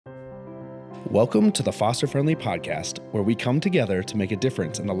Welcome to the Foster Friendly Podcast, where we come together to make a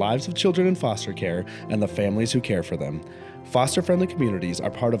difference in the lives of children in foster care and the families who care for them. Foster Friendly communities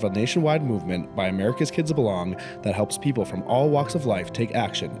are part of a nationwide movement by America's Kids Belong that helps people from all walks of life take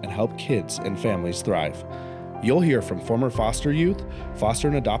action and help kids and families thrive. You'll hear from former foster youth, foster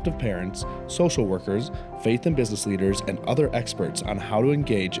and adoptive parents, social workers, faith and business leaders, and other experts on how to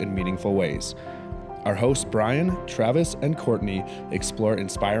engage in meaningful ways. Our hosts Brian, Travis, and Courtney explore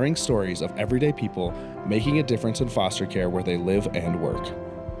inspiring stories of everyday people making a difference in foster care where they live and work.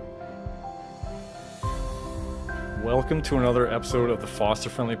 Welcome to another episode of the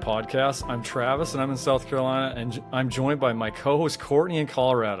Foster Friendly Podcast. I'm Travis and I'm in South Carolina, and I'm joined by my co-host Courtney in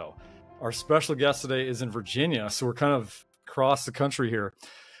Colorado. Our special guest today is in Virginia, so we're kind of across the country here.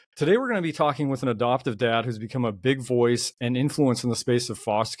 Today we're going to be talking with an adoptive dad who's become a big voice and influence in the space of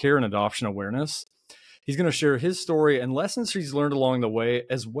foster care and adoption awareness. He's going to share his story and lessons he's learned along the way,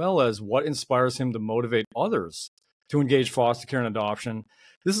 as well as what inspires him to motivate others to engage foster care and adoption.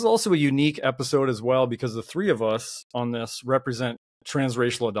 This is also a unique episode as well because the three of us on this represent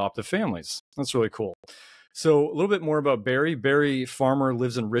transracial adoptive families. That's really cool. So a little bit more about Barry. Barry Farmer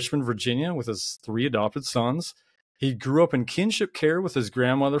lives in Richmond, Virginia with his 3 adopted sons. He grew up in kinship care with his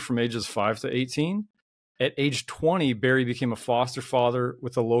grandmother from ages 5 to 18. At age 20, Barry became a foster father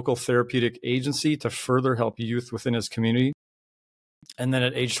with a local therapeutic agency to further help youth within his community. And then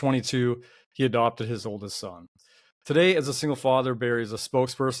at age 22, he adopted his oldest son. Today, as a single father, Barry is a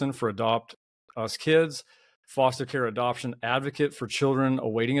spokesperson for Adopt Us Kids, foster care adoption advocate for children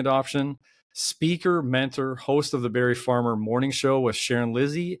awaiting adoption, speaker, mentor, host of the Barry Farmer Morning Show with Sharon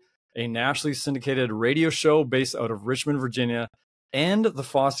Lizzie, a nationally syndicated radio show based out of Richmond, Virginia, and the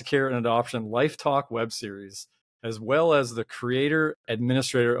Foster Care and Adoption Life Talk web series, as well as the creator,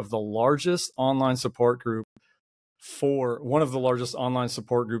 administrator of the largest online support group for one of the largest online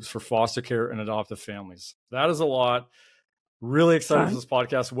support groups for foster care and adoptive families. That is a lot. Really excited for this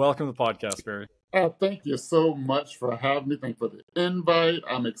podcast. Welcome to the podcast, Barry. Thank you so much for having me. Thank you for the invite.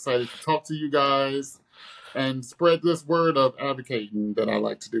 I'm excited to talk to you guys and spread this word of advocating that I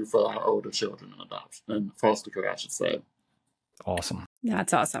like to do for our older children in adoption and foster care, I should say. Awesome.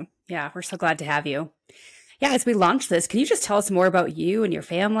 That's awesome. Yeah, we're so glad to have you. Yeah, as we launch this, can you just tell us more about you and your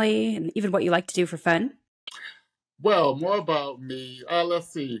family and even what you like to do for fun? Well, more about me.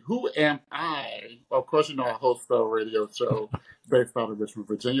 Let's see. Who am I? Of course, you know, I host a radio show based out of Richmond,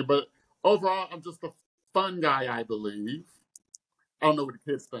 Virginia. But overall, I'm just a fun guy, I believe. I don't know what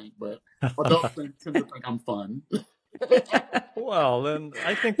the kids think, but adults tend to think I'm fun. Well, then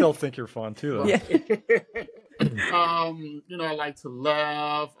I think they'll think you're fun too, though. Yeah. You know, I like to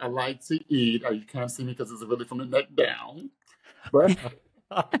laugh. I like to eat. You can't see me because it's really from the neck down. But,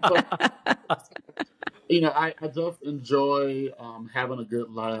 you know, I just enjoy having a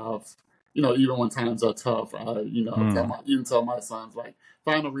good laugh. You know, even when times are tough, you know, even tell my sons, like,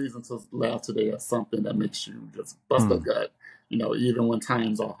 find a reason to laugh today or something that makes you just bust a gut, you know, even when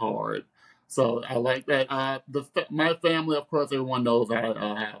times are hard. So I like that. My family, of course, everyone knows I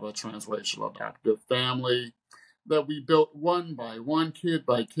have a transracial adoptive family that we built one by one, kid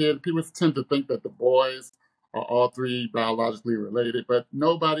by kid. People tend to think that the boys are all 3 biologically related, but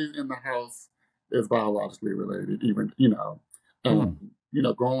nobody in the house is biologically related, even, you know. You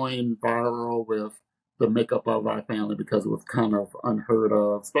know, going viral with the makeup of our family because it was kind of unheard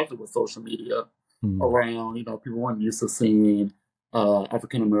of, especially with social media around. You know, people weren't used to seeing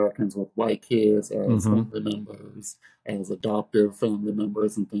African Americans with white kids as family members, as adoptive family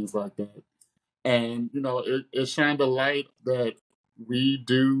members, and things like that. And you know, it shined a light that we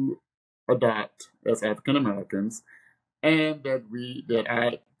do adopt as African Americans, and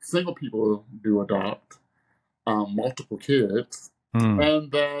that single people do adopt multiple kids,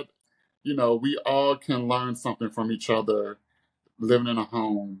 and that you know we all can learn something from each other, living in a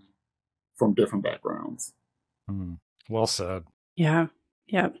home from different backgrounds. Well said. Yeah.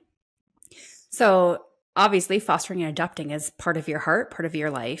 Yeah. So obviously fostering and adopting is part of your heart, part of your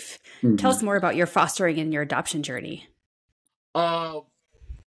life. Tell us more about your fostering and your adoption journey. It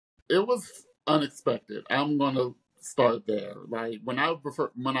was unexpected. I'm going to start there. Like when I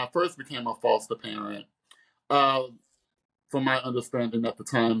first became a foster parent, from my understanding at the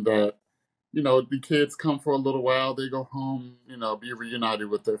time that, you know, the kids come for a little while, they go home, you know, be reunited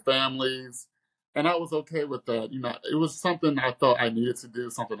with their families. And I was okay with that. You know, it was something I thought I needed to do,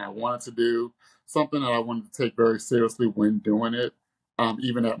 something I wanted to do, something that I wanted to take very seriously when doing it.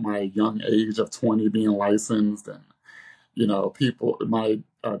 Even at my young age of 20, being licensed, and you know, my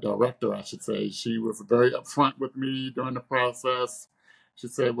director, I should say, she was very upfront with me during the process. She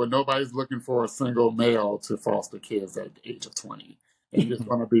said, well, nobody's looking for a single male to foster kids at the age of 20. And it's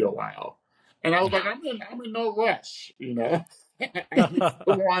going to be a while. And I was like, I'm in no rush, you know. I just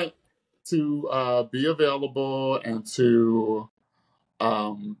want to be available and to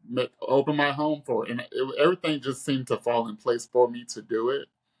open my home for it. And everything just seemed to fall in place for me to do it.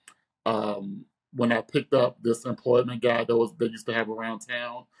 When I picked up this employment guide they used to have around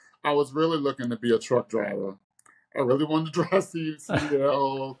town, I was really looking to be a truck driver. I really wanted to drive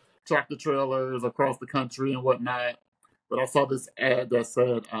CDL, tractor trailers across the country and whatnot. But I saw this ad that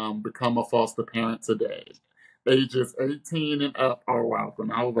said, become a foster parent today. Ages 18 and up are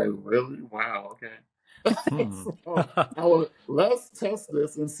welcome. I was like, really? Wow, okay. So let's test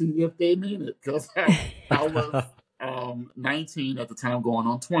this and see if they mean it. Because I was 19 at the time, going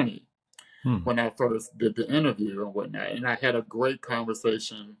on 20 when I first did the interview and whatnot. And I had a great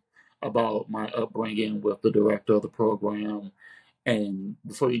conversation about my upbringing with the director of the program. And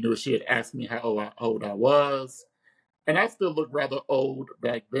before you knew it, she had asked me how old I was. And I still looked rather old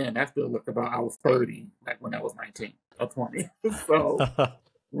back then. I still looked about, I was 30, like when I was 19 or 20. So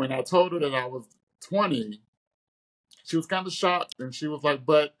when I told her that I was 20, she was kind of shocked. And she was like,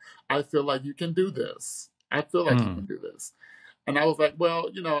 but I feel like you can do this. I feel like you can do this. And I was like, well,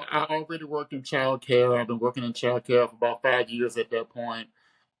 you know, I already work in childcare. I've been working in childcare for about 5 years at that point.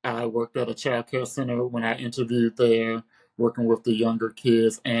 I worked at a childcare center when I interviewed there, working with the younger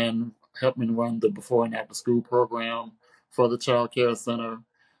kids and helping run the before and after school program for the childcare center.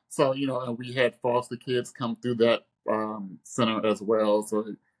 So, you know, and we had foster kids come through that center as well.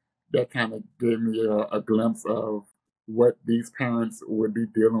 So that kind of gave me a glimpse of what these parents would be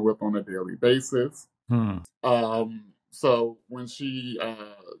dealing with on a daily basis. So when she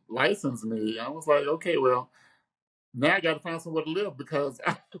licensed me, I was like, okay, well, now I got to find somewhere to live because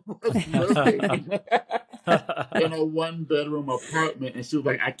I was living in a 1-bedroom apartment. And she was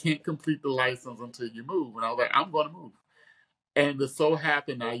like, I can't complete the license until you move. And I was like, I'm going to move. And it so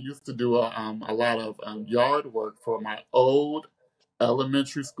happened I used to do a lot of yard work for my old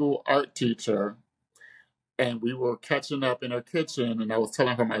elementary school art teacher. And we were catching up in her kitchen. And I was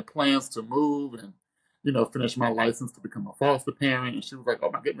telling her my plans to move and, you know, finish my license to become a foster parent. And she was like,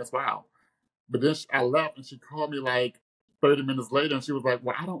 oh, my goodness, wow. But then I left and she called me like 30 minutes later and she was like,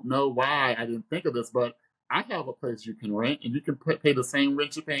 well, I don't know why I didn't think of this, but I have a place you can rent and you can pay the same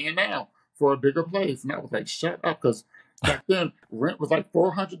rent you're paying now for a bigger place. And I was like, shut up, because back then rent was like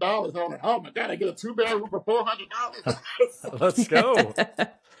 $400. I was like, oh my God, I get a 2-bedroom for $400. Let's go.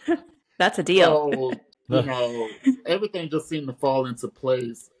 That's a deal. So, you know, everything just seemed to fall into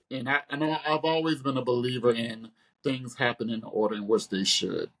place. And I know I've always been a believer in things happen in the order in which they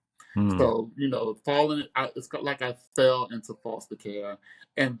should. So, you know, it's like I fell into foster care.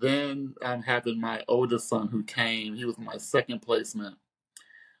 And then having my oldest son who came, he was my second placement.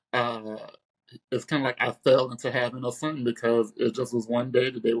 It's kind of like I fell into having a son because it just was one day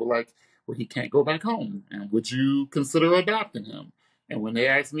that they were like, well, he can't go back home. And would you consider adopting him? And when they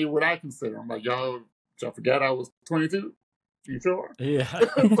asked me what I consider, I'm like, y'all forgot I was 22? You sure? Yeah.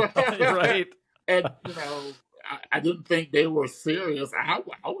 Right. And, you know, I didn't think they were serious. I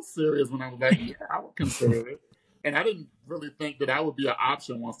was serious when I was like, yeah, I would consider it. And I didn't really think that I would be an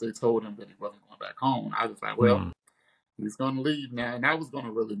option once they told him that he wasn't going back home. I was like, well, he's going to leave now. And I was going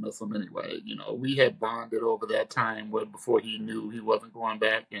to really miss him anyway. You know, we had bonded over that time before he knew he wasn't going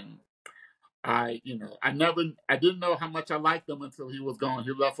back. And I didn't know how much I liked him until he was gone.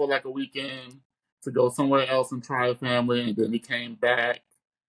 He left for like a weekend to go somewhere else and try a family. And then he came back.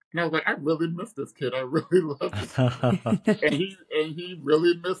 And I was like, I really miss this kid. I really love him. and he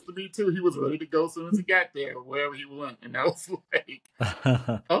really missed me too. He was ready to go as soon as he got there, wherever he went. And I was like,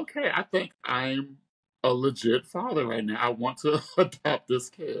 okay, I think I'm a legit father right now. I want to adopt this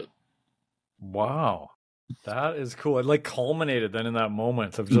kid. Wow. That is cool. It like culminated then in that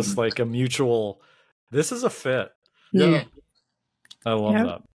moment of just like a mutual, this is a fit. Yeah. I love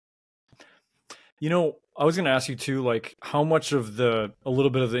that. You know, I was going to ask you too, like how much of a little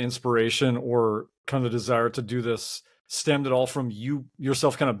bit of the inspiration or kind of the desire to do this stemmed at all from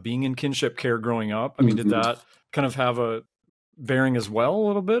yourself kind of being in kinship care growing up? I mean, did that kind of have a bearing as well a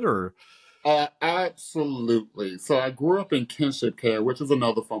little bit or? Absolutely. So I grew up in kinship care, which is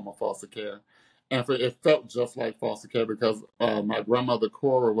another form of foster care. And it felt just like foster care because my grandmother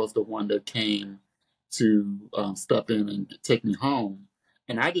Cora was the one that came to step in and take me home.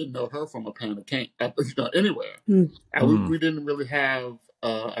 And I didn't know her from a pan of cane, anywhere. We didn't really have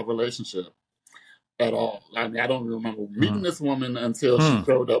a relationship at all. I mean, I don't remember meeting this woman until she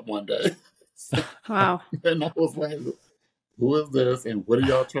showed up one day. Wow. And I was like, who is this? And what are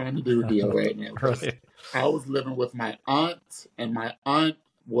y'all trying to do here right now? Right. I was living with my aunt, and my aunt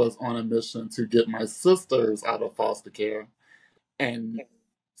was on a mission to get my sisters out of foster care. And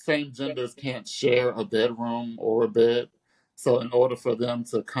same genders can't share a bedroom or a bed. So in order for them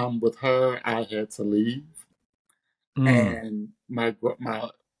to come with her, I had to leave. And my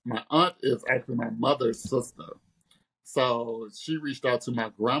aunt is actually my mother's sister. So she reached out to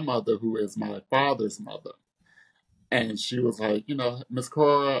my grandmother, who is my father's mother. And she was like, Miss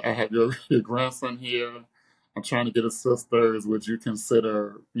Cora, I have your grandson here. I'm trying to get his sisters. Would you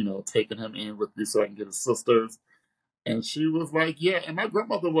consider, taking him in with you so I can get his sisters? And she was like, yeah. And my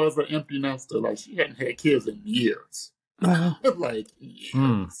grandmother was an empty nester. Like, she hadn't had kids in years. Like,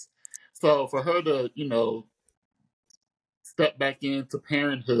 years. So for her to, step back into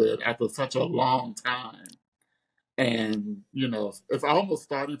parenthood after such a long time, and it's almost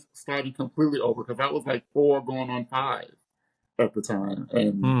starting completely over, because I was like 4 going on 5 at the time.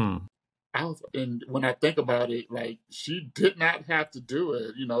 And and when I think about it, like, she did not have to do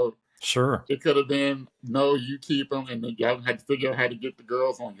it. Sure, it could have been, no, you keep them, and then y'all had to figure out how to get the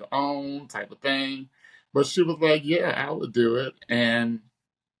girls on your own, type of thing. But she was like, yeah, I would do it. And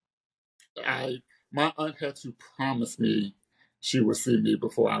my aunt had to promise me she would see me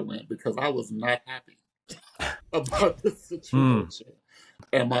before I went, because I was not happy about the situation.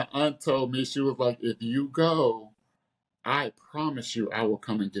 And my aunt told me, she was like, if you go, I promise you I will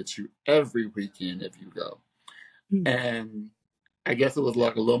come and get you every weekend if you go. And I guess it was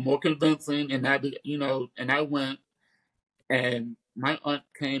like a little more convincing. And and I went, and my aunt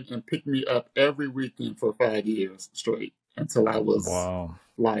came and picked me up every weekend for 5 years straight, until I was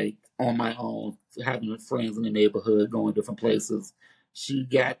like on my own, having friends in the neighborhood, going different places. She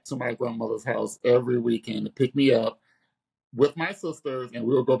got to my grandmother's house every weekend to pick me up with my sisters, and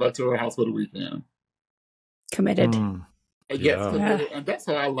we would go back to her house for the weekend. Committed. Yes, committed. And that's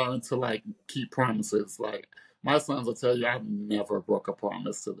how I learned to, like, keep promises. Like, my sons will tell you, I've never broke a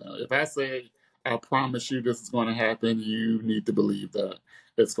promise to them. If I say, I promise you this is going to happen, you need to believe that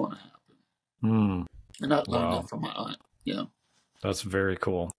it's going to happen. And I learned that from my aunt. Yeah. That's very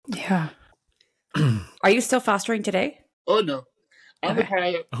cool. Yeah. Are you still fostering today? Oh, no. I'm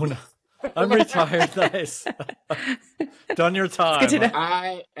retired. Oh, no. I'm retired. Nice. Done your time.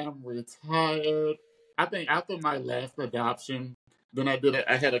 I am retired. I think after my last adoption, then I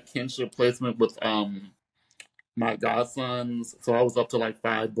had a kinship placement with my godsons. So I was up to like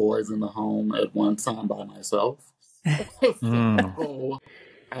 5 boys in the home at one time by myself. So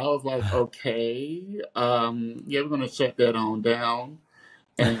I was like, okay, we're going to shut that on down.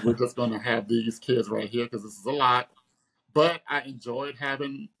 And we're just going to have these kids right here, because this is a lot. But I enjoyed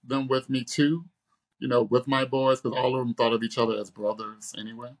having them with me too, with my boys, because all of them thought of each other as brothers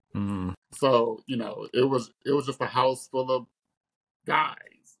anyway. So, it was just a house full of guys.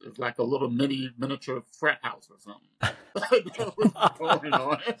 It's like a little miniature frat house or something. That was going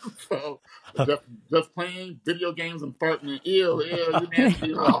on. So just playing video games and farting and you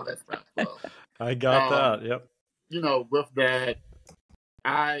nasty, all that stuff. So, I got that. Yep. With that,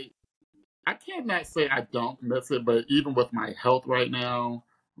 I cannot say I don't miss it, but even with my health right now,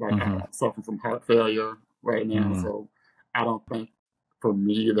 like, I'm suffering from heart failure right now, so I don't think for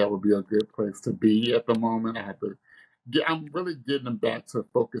me that would be a good place to be at the moment. I'm really getting back to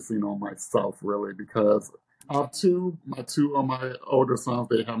focusing on myself, really, because my two of my older sons,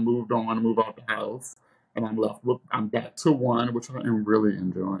 they have moved on and moved out the house, and I'm back to one, which I am really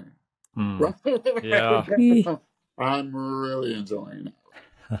enjoying. Yeah. I'm really enjoying it.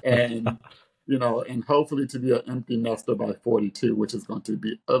 And and hopefully to be an empty nester by 42, which is going to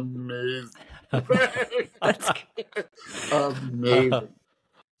be amazing. Amazing.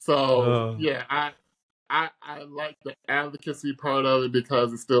 So I like the advocacy part of it,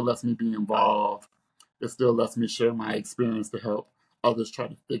 because it still lets me be involved. It still lets me share my experience to help others try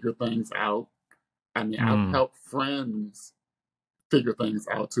to figure things out. I mean, I've helped friends figure things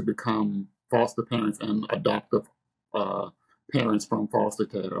out to become foster parents and adoptive parents from foster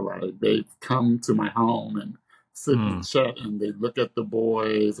care. Like, they come to my home and sit and chat, and they look at the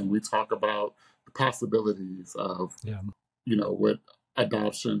boys, and we talk about the possibilities of what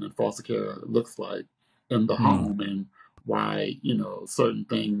adoption and foster care looks like in the home, and why certain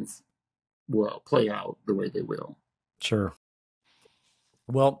things will play out the way they will. Sure.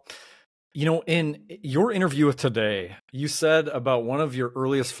 Well, in your interview with Today, you said about one of your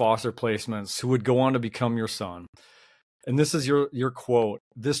earliest foster placements who would go on to become your son. And this is your quote: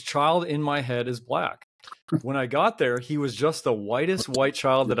 "This child in my head is black. When I got there, he was just the whitest white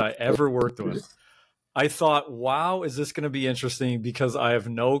child that I ever worked with. I thought, wow, is this going to be interesting, because I have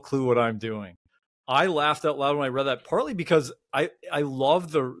no clue what I'm doing." I laughed out loud when I read that, partly because I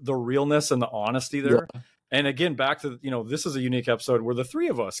love the realness and the honesty there. Yeah. And again, back to, this is a unique episode where the 3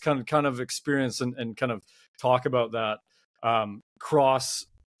 of us kind of experience and kind of talk about that cross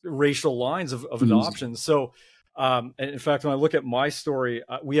racial lines of adoption. So, in fact, when I look at my story,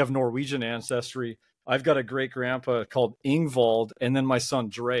 we have Norwegian ancestry. I've got a great grandpa called Ingvald, and then my son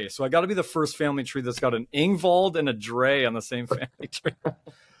Dre. So I got to be the first family tree that's got an Ingvald and a Dre on the same family tree.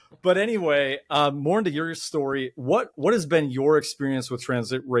 But anyway, more into your story. What has been your experience with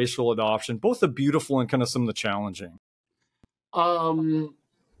transracial adoption, both the beautiful and kind of some of the challenging? The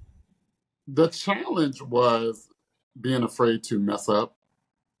challenge was being afraid to mess up.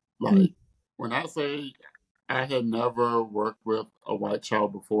 Like, when I say I had never worked with a white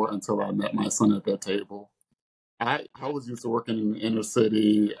child before until I met my son at that table. I was used to working in the inner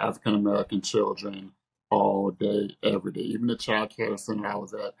city, African American children all day, every day. Even the child care center I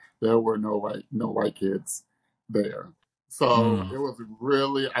was at, there were no white kids there. So it was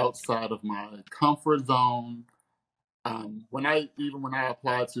really outside of my comfort zone. When I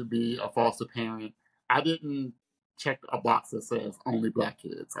applied to be a foster parent, I didn't check a box that says only Black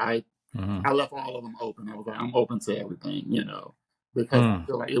kids. I left all of them open. I was like, I'm open to everything, because I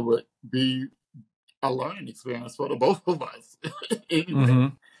feel like it would be a learning experience for the both of us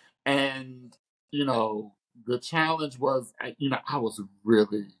anyway. And, the challenge was, I was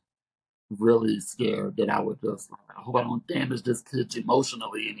really, really scared that I would just, I hope I don't damage this kid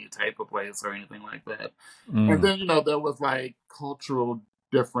emotionally in any type of place or anything like that. And then, there was like cultural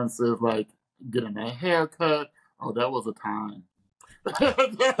differences, like getting a haircut. Oh, that was a time.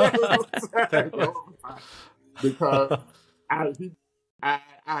 Because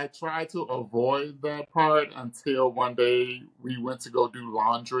I tried to avoid that part until one day we went to go do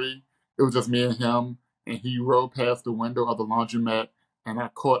laundry. It was just me and him, and he rode past the window of the laundromat, and I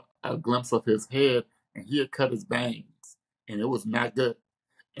caught a glimpse of his head, and he had cut his bangs, and it was not good.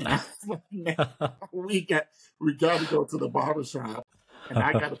 And I was like, man, we got to go to the barbershop, and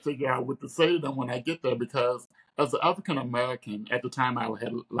I got to figure out what to say to them when I get there, because as an African American, at the time I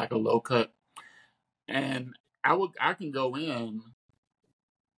had like a low cut, and I can go in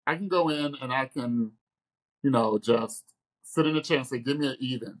and I can, just sit in a chair and say, give me an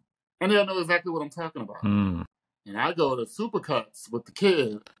even. And they'll know exactly what I'm talking about. And I go to Supercuts with the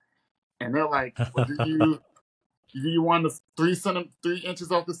kid, and they're like, well, do you want 3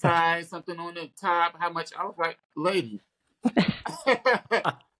 inches off the side, something on the top? How much? I was like, lady.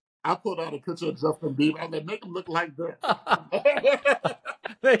 I pulled out a picture of Justin Bieber. I was like, make him look like this.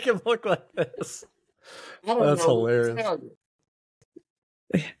 Make him look like this. That's hilarious.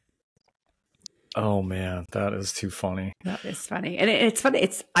 Oh man, that is too funny. That is funny. And it's funny.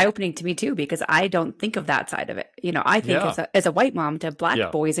 It's eye-opening to me too, because I don't think of that side of it. I think as a white mom to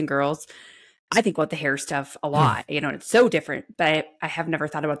Black boys and girls, I think about the hair stuff a lot. It's so different, but I have never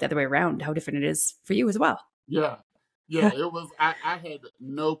thought about the other way around, how different it is for you as well. Yeah, it was, I had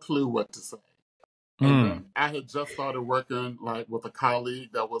no clue what to say. And then I had just started working like with a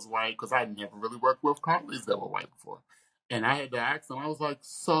colleague that was white, because I had never really worked with colleagues that were white before. And I had to ask them, I was like,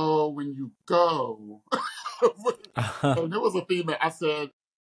 so when you go, and it was a female, I said,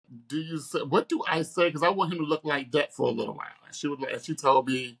 what do I say? Because I want him to look like that for a little while. And she told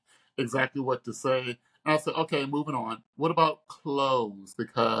me exactly what to say. And I said, okay, moving on. What about clothes?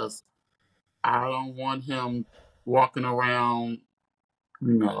 Because I don't want him walking around,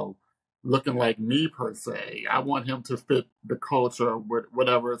 looking like me per se. I want him to fit the culture,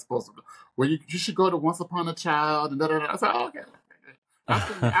 whatever it's supposed to be. Well, you should go to Once Upon a Child and da da da. I said, oh, okay.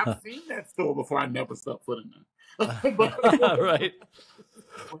 I've seen that store before. I never stepped foot in there. Right.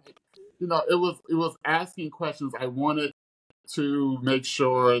 It was asking questions. I wanted to make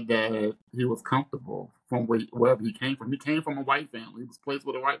sure that he was comfortable from wherever he came from. He came from a white family. He was placed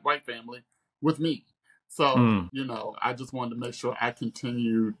with a white family with me. So, I just wanted to make sure I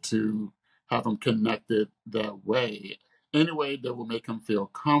continued to have him connected that way, in a way that will make him feel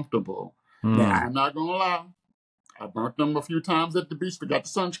comfortable. Now, I'm not going to lie. I burnt them a few times at the beach. Forgot the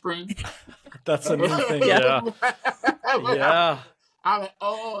sunscreen. That's a new thing, yeah. Yeah. I'm like,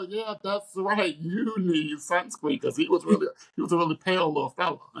 oh, yeah, that's right. You need sunscreen, because he was a really pale little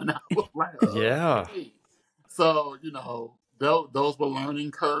fella. And I was like, yeah. Hey. So, those were learning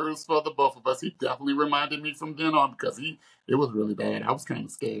curves for the both of us. He definitely reminded me from then on, because it was really bad. I was kind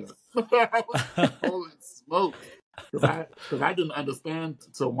of scared. I was holy smoke. Because I didn't understand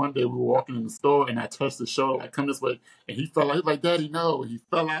until one day we were walking in the store, and I touched his shoulder, like, come this way, and he fell out. He was like, Daddy, no. He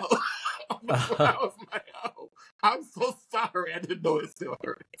fell out. I was like, oh, I'm so sorry. I didn't know it still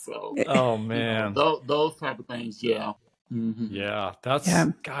hurt. So, oh, man. Those type of things, yeah. Yeah,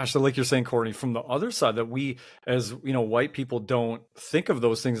 gosh, like you're saying, Courtney, from the other side, that we as white people don't think of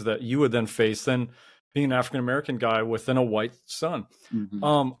those things that you would then face, then being an African American guy within a white son.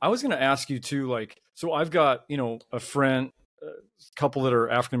 I was going to ask you too, like, so I've got a friend couple that are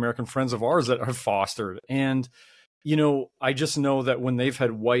African American friends of ours that have fostered, and I just know that when they've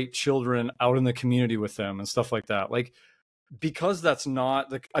had white children out in the community with them and stuff like that, like, because that's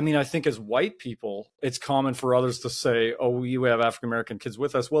not I think as white people, it's common for others to say, oh, we have African American kids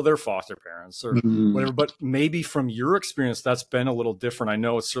with us. Well, they're foster parents or whatever. But maybe from your experience, that's been a little different. I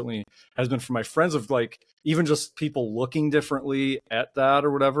know it certainly has been for my friends of like, even just people looking differently at that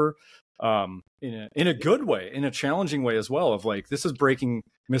or whatever, in a good way, in a challenging way as well, of like, this is breaking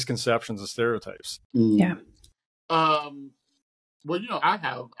misconceptions and stereotypes. Yeah. Well, I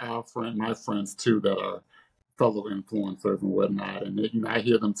have my friends too that are fellow influencers and whatnot, and I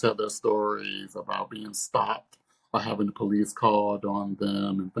hear them tell their stories about being stopped or having the police called on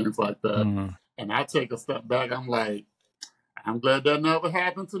them and things like that. And I take a step back. I'm like, I'm glad that never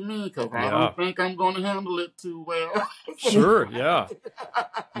happened to me, because I don't think I'm going to handle it too well. Sure, yeah.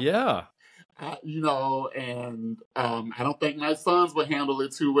 And I don't think my sons would handle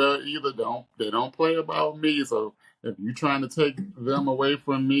it too well either. They don't play about me. So if you're trying to take them away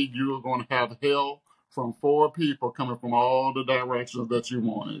from me, you're going to have hell from 4 people coming from all the directions that you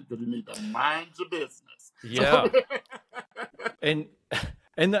wanted, because you need to mind your business. Yeah.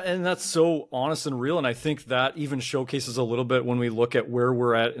 And that's so honest and real. And I think that even showcases a little bit when we look at where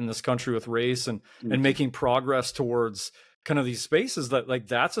we're at in this country with race and making progress towards kind of these spaces that, like,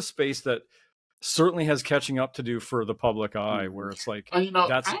 that's a space that certainly has catching up to do for the public eye, where it's like, and,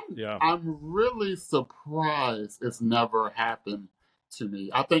 I'm really surprised it's never happened to me.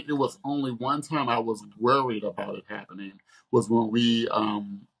 I think it was only one time I was worried about it happening, was when we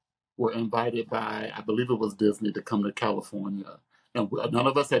were invited by, I believe it was Disney, to come to California. And none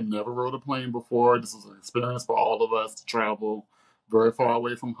of us had never rode a plane before. This was an experience for all of us to travel very far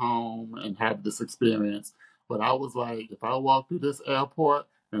away from home and have this experience. But I was like, if I walk through this airport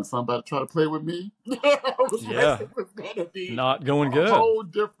and somebody try to play with me, I was like, it's gonna be not going good. A whole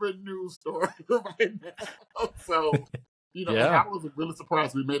different news story right now. So, and I was really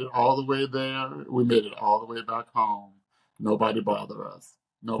surprised. We made it all the way there. We made it all the way back home. Nobody bothered us.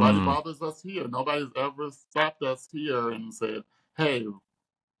 Nobody bothers us here. Nobody's ever stopped us here and said, hey,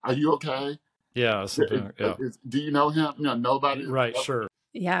 are you okay? Yeah. Do you know him? Nobody. Right, sure.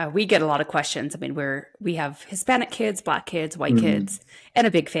 Yeah, we get a lot of questions. I mean, we have Hispanic kids, Black kids, white kids, and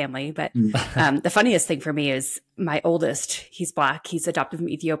a big family. But the funniest thing for me is my oldest, he's Black. He's adopted from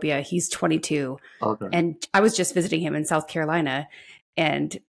Ethiopia. He's 22. Okay. And I was just visiting him in South Carolina,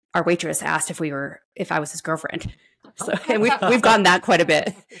 and our waitress asked if I was his girlfriend. So, and we've gotten that quite a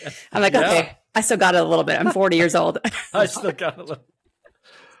bit. I'm like, okay, I still got it a little bit. I'm 40 years old. I still got it a little.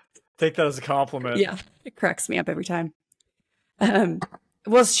 Take that as a compliment. Yeah, it cracks me up every time.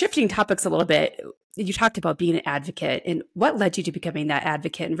 Well, shifting topics a little bit, you talked about being an advocate, and what led you to becoming that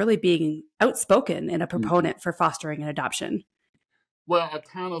advocate and really being outspoken and a proponent for fostering and adoption? Well, I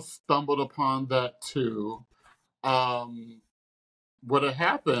kind of stumbled upon that too. What had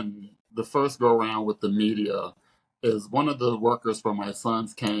happened the first go around with the media is one of the workers for my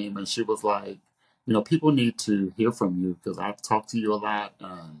sons came, and she was like, people need to hear from you, because I've talked to you a lot,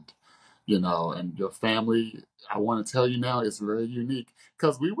 and and your family, I want to tell you now, is very unique.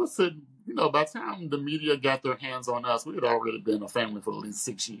 Because we were sitting, by the time the media got their hands on us, we had already been a family for at least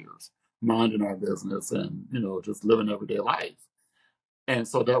 6 years, minding our business and, just living everyday life. And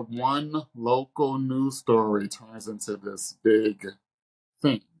so that one local news story turns into this big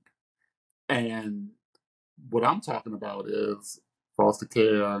thing. And what I'm talking about is foster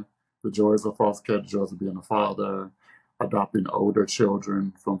care, the joys of foster care, the joys of being a father, adopting older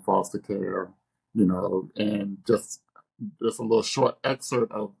children from foster care, and just a little short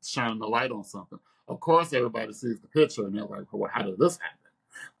excerpt of shining the light on something. Of course, everybody sees the picture and they're like, well, how did this happen?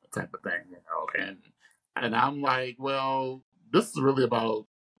 Type of thing, And I'm like, well, this is really about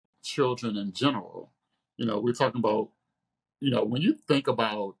children in general. We're talking about, when you think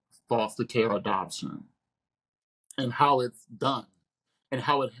about foster care adoption and how it's done and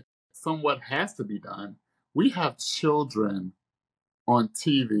how it somewhat has to be done, we have children on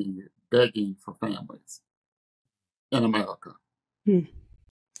TV begging for families in America.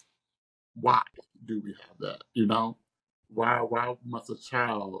 Why do we have that? Why must a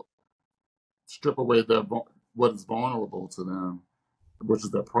child strip away what is vulnerable to them, which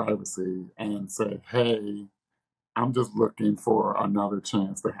is their privacy, and say, hey, I'm just looking for another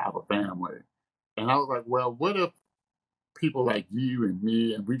chance to have a family? And I was like, well, what if people like you and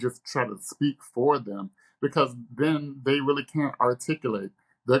me, and we just try to speak for them? Because then they really can't articulate.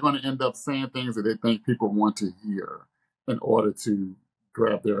 They're going to end up saying things that they think people want to hear in order to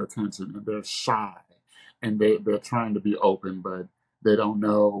grab their attention. And they're shy. And they're trying to be open, but they don't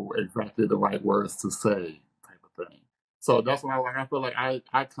know exactly the right words to say, type of thing. So that's when I feel like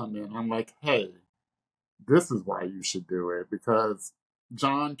I come in. I'm like, hey, this is why you should do it, because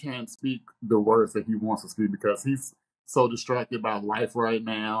John can't speak the words that he wants to speak because he's so distracted by life right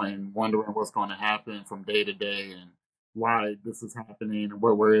now and wondering what's going to happen from day to day and why this is happening and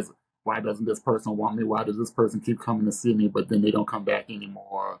where is why doesn't this person want me? Why does this person keep coming to see me but then they don't come back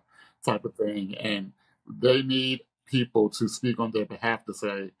anymore? Type of thing. And they need people to speak on their behalf to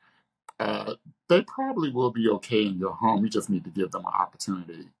say, uh, they probably will be okay in your home. You just need to give them an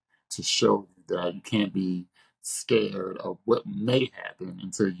opportunity to show you that you can't be scared of what may happen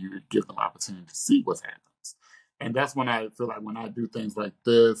until you give them opportunity to see what happens. And that's when I feel like when I do things like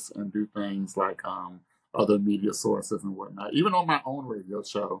this and do things like other media sources and whatnot, even on my own radio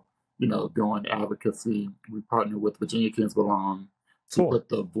show, doing advocacy, we partner with Virginia Kids Belong to put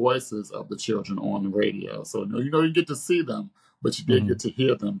the voices of the children on the radio. So, you get to see them, but you did get to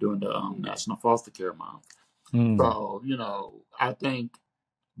hear them during the National Foster Care Month. So, I think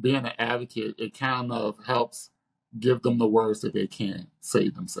being an advocate, it kind of helps give them the words that they can't say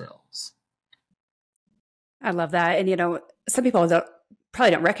themselves. I love that. And, some people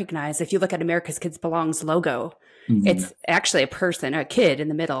probably don't recognize, if you look at America's Kids Belong's logo, it's actually a person, a kid in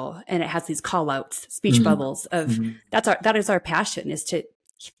the middle, and it has these call outs, speech bubbles of that is our passion, is to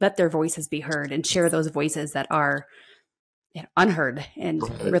let their voices be heard and share those voices that are unheard and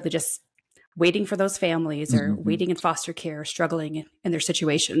really just waiting for those families or waiting in foster care, struggling in their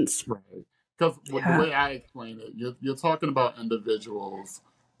situations. Right. Because the way I explain it, you're talking about individuals.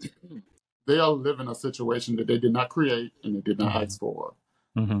 They are living a situation that they did not create and they did not ask for.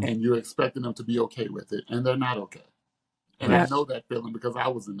 And you're expecting them to be okay with it, and they're not okay. And I know that feeling because I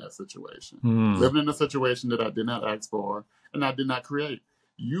was in that situation. Living in a situation that I did not ask for and I did not create.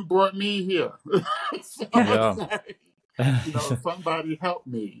 You brought me here. Somebody help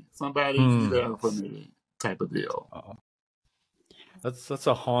me. Somebody be there for me, type of deal. That's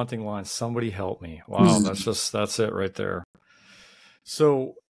a haunting line. Somebody help me. Wow, that's it right there.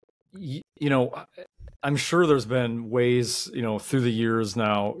 So, I'm sure there's been ways, through the years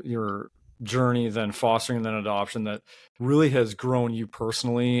now, your journey, then fostering, then adoption, that really has grown you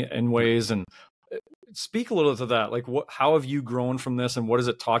personally in ways. And speak a little to that. Like, how have you grown from this, and what has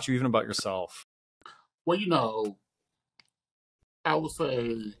it taught you even about yourself? Well, I would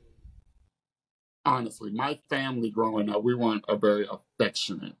say, honestly, my family growing up, we weren't a very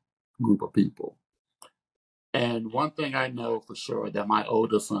affectionate group of people. And one thing I know for sure that my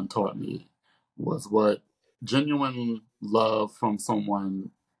oldest son taught me was what genuine love from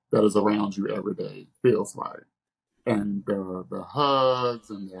someone that is around you every day feels like. And the hugs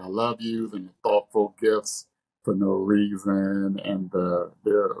and the I love yous and the thoughtful gifts for no reason and the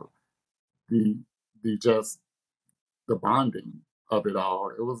bonding of it all.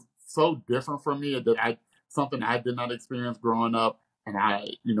 It was so different for me that something I did not experience growing up. And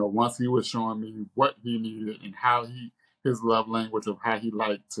once he was showing me what he needed and how his love language of how he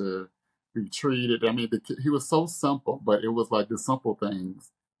liked to be treated. I mean, he was so simple, but it was like the simple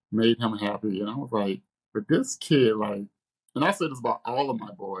things made him happy. And I was like, but this kid, like, and I say this about all of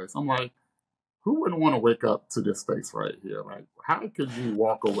my boys. I'm like, who wouldn't want to wake up to this face right here? Like, how could you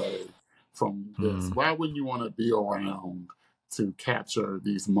walk away from this? Why wouldn't you want to be around to capture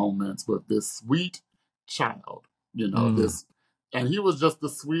these moments with this sweet child? This, and he was just the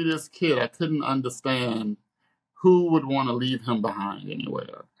sweetest kid. I couldn't understand who would want to leave him behind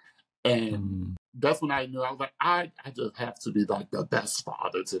anywhere. And that's when I knew, I was like, I just have to be like the best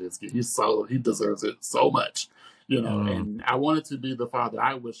father to this kid. He deserves it so much, and I wanted to be the father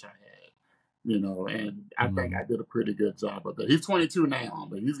I wish I had. And I think I did a pretty good job of that. He's 22 now,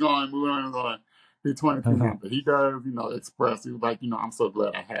 but he's moving on. He's 22 now, but he does, express. He was like, I'm so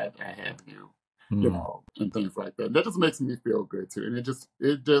glad I have you, and things like that. That just makes me feel good too, and it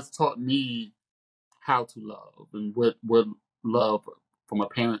just taught me how to love and what love from a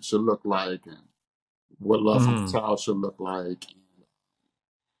parent should look like, and what love from a child should look like.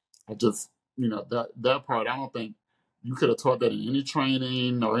 I just, that part. I don't think you could have taught that in any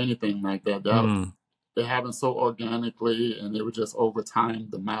training or anything like that. It happened so organically, and it was just over time,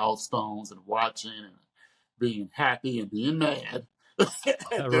 the milestones and watching and being happy and being mad.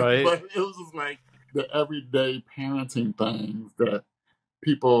 Right. But it was just like the everyday parenting things that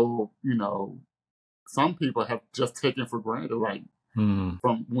people, some people have just taken for granted. Like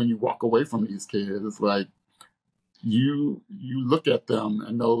from when you walk away from these kids, it's like, you look at them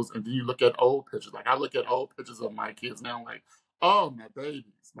and then you look at old pictures. Like I look at old pictures of my kids now, like, oh, my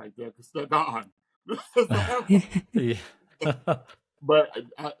babies, like they're gone. But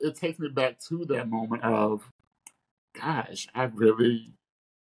it takes me back to that moment of, gosh, I really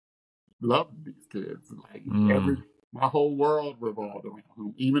love these kids. Like my whole world revolved around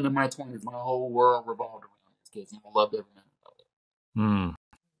him. Even in my 20s, my whole world revolved around these kids, and I loved every minute of it. Hmm.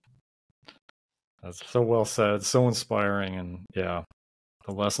 That's so well said, so inspiring, and yeah,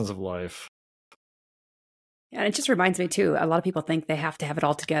 the lessons of life. And it just reminds me too, a lot of people think they have to have it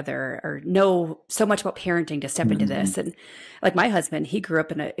all together or know so much about parenting to step into this. And like my husband, he grew up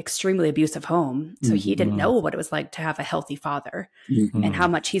in an extremely abusive home. So he didn't know what it was like to have a healthy father and how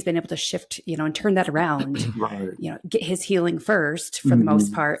much he's been able to shift, and turn that around, get his healing first for the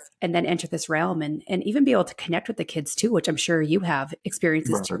most part, and then enter this realm and even be able to connect with the kids too, which I'm sure you have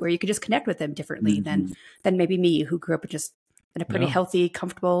experiences too, where you could just connect with them differently than maybe me, who grew up in a pretty healthy,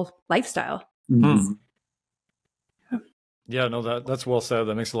 comfortable lifestyle. Yeah, no, that's well said.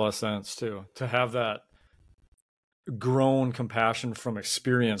 That makes a lot of sense too. To have that grown compassion from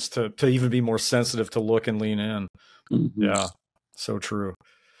experience to even be more sensitive to look and lean in. Yeah, so true.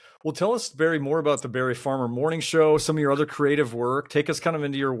 Well, tell us, Barry, more about the Barry Farmer Morning Show, some of your other creative work. Take us kind of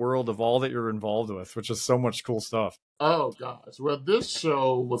into your world of all that you're involved with, which is so much cool stuff. Oh, gosh. Well, this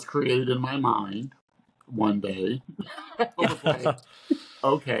show was created in my mind one day. I was like,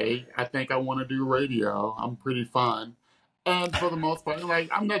 okay, I think I want to do radio. I'm pretty fun. And for the most part, like,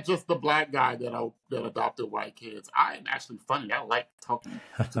 I'm not just the black guy that adopted white kids. I am actually funny. I like talking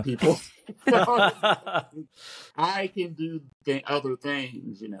to people. So I can do other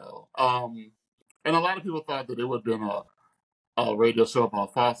things, And a lot of people thought that it would have been a radio show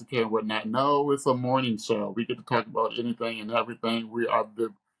about foster care and whatnot. No, it's a morning show. We get to talk about anything and everything. We are the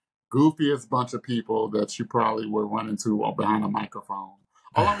goofiest bunch of people that you probably would run into behind a microphone,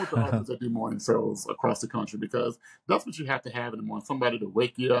 along with the others that do morning shows across the country, because that's what you have to have in the morning, somebody to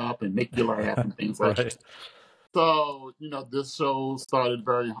wake you up and make you laugh and things like that. So, this show started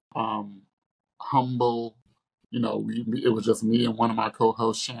very humble. It was just me and one of my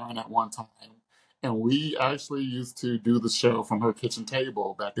co-hosts, Sharon, at one time. And we actually used to do the show from her kitchen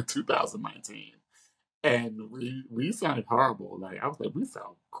table back in 2019. And we sounded horrible. Like, I was like, we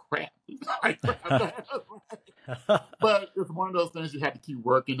sound crap. But it's one of those things you have to keep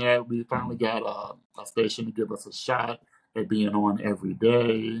working at. We finally got a station to give us a shot at being on every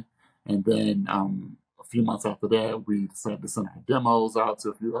day. And then a few months after that, we decided to send our demos out to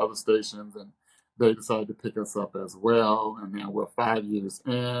a few other stations, and they decided to pick us up as well. And now we're 5 years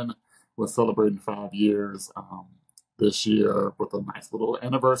in. We're celebrating 5 years this year with a nice little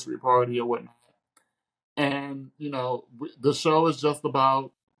anniversary party or whatnot. And, the show is just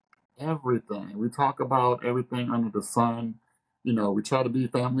about everything. We talk about everything under the sun. We try to be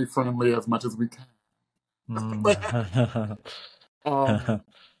family friendly as much as we can.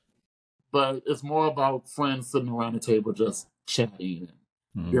 But it's more about friends sitting around the table just chatting.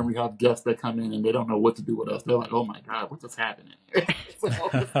 And then we have guests that come in and they don't know what to do with us. They're like, oh my God, what's just happening? And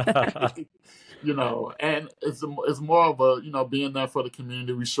it's more of a, being there for the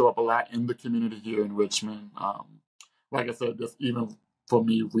community. We show up a lot in the community here in Richmond. Like I said, just even for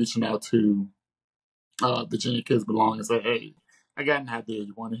me reaching out to Virginia Kids Belong and say, hey, I got an idea.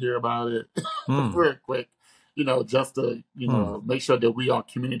 You want to hear about it? Real quick. Just to, make sure that we are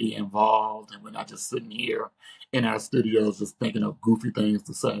community involved and we're not just sitting here in our studios just thinking of goofy things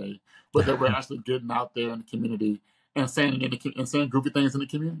to say, but that we're actually getting out there in the community and saying goofy things in the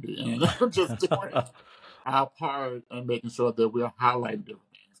community and just doing our part and making sure that we're highlighting different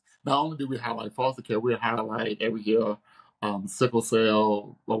things. Not only do we highlight foster care, we highlight every year sickle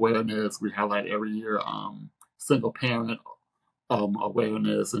cell awareness. We highlight every year single parent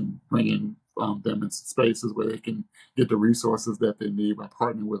awareness and bringing them into spaces where they can get the resources that they need by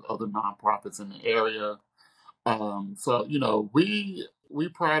partnering with other nonprofits in the area. So, we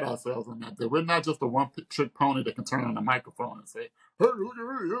pride ourselves on that we're not just a one-trick pony that can turn on the microphone and say, hey,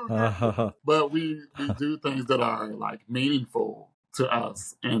 but we do things that are like meaningful to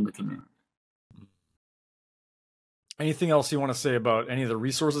us and the community. Anything else you want to say about any of the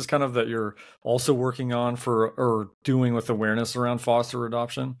resources kind of that you're also working on or doing with awareness around foster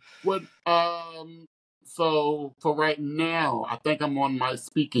adoption? So for right now, I think I'm on my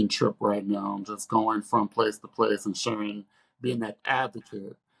speaking trip right now. I'm just going from place to place and being that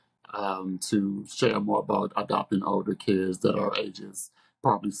advocate to share more about adopting older kids that are ages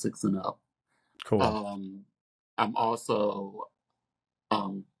probably 6 and up. Cool. I'm also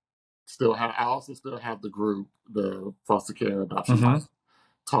still have the group, the foster care adoption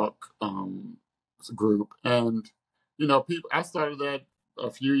talk group, and I started that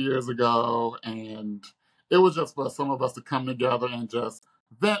a few years ago, and it was just for some of us to come together and just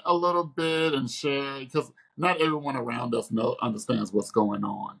vent a little bit and share, because not everyone around us understands what's going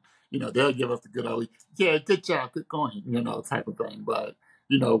on. They'll give us the good old, yeah, good job, good going, type of thing. But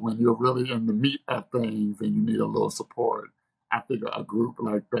when you're really in the meat of things and you need a little support, I figure a group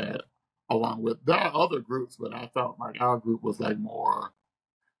like that, along with, there are other groups, but I felt like our group was like more,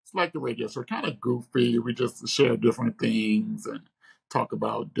 it's like the radio show, kind of goofy. We just share different things and talk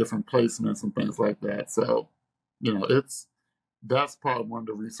about different placements and things like that. So, that's probably one of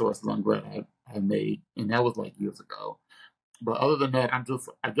the resources I'm glad I made. And that was like years ago. But other than that,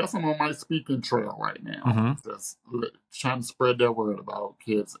 I guess I'm on my speaking trail right now. Just trying to spread that word about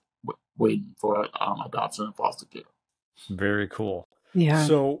kids waiting for adoption and foster care. Very cool. Yeah.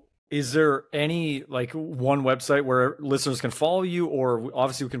 So is there any one website where listeners can follow you, or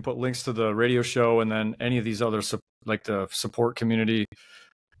obviously we can put links to the radio show and then any of these other the support community?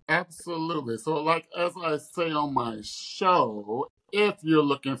 Absolutely. So as I say on my show, if you're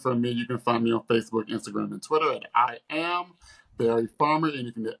looking for me, you can find me on Facebook, Instagram, and Twitter at I am Barry Farmer. And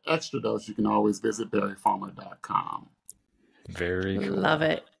if you need extra dose, you can always visit barryfarmer.com. Very cool. Love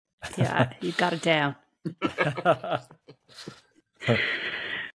it. Yeah, you got it down.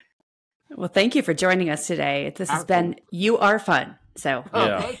 Well, thank you for joining us today. This has been, you are fun. So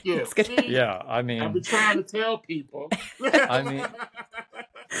thank you. It's good. Yeah, I mean, I've been trying to tell people. I mean,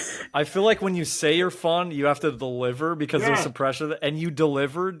 I feel like when you say you're fun, you have to deliver because there's some pressure. And you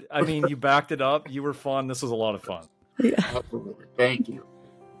delivered. I mean, you backed it up. You were fun. This was a lot of fun. Yeah. Absolutely. Thank you.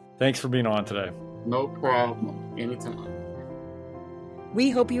 Thanks for being on today. No problem. Anytime. We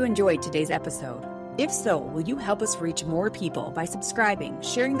hope you enjoyed today's episode. If so, will you help us reach more people by subscribing,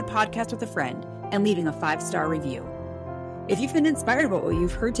 sharing the podcast with a friend, and leaving a 5-star review? If you've been inspired by what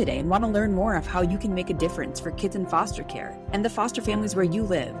you've heard today and want to learn more of how you can make a difference for kids in foster care and the foster families where you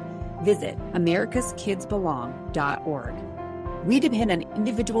live, visit americaskidsbelong.org. We depend on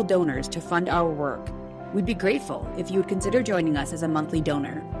individual donors to fund our work. We'd be grateful if you would consider joining us as a monthly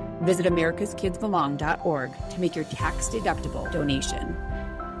donor. Visit americaskidsbelong.org to make your tax-deductible donation.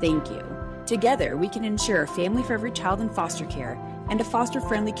 Thank you. Together, we can ensure a family for every child in foster care and a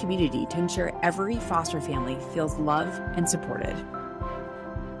foster-friendly community to ensure every foster family feels loved and supported.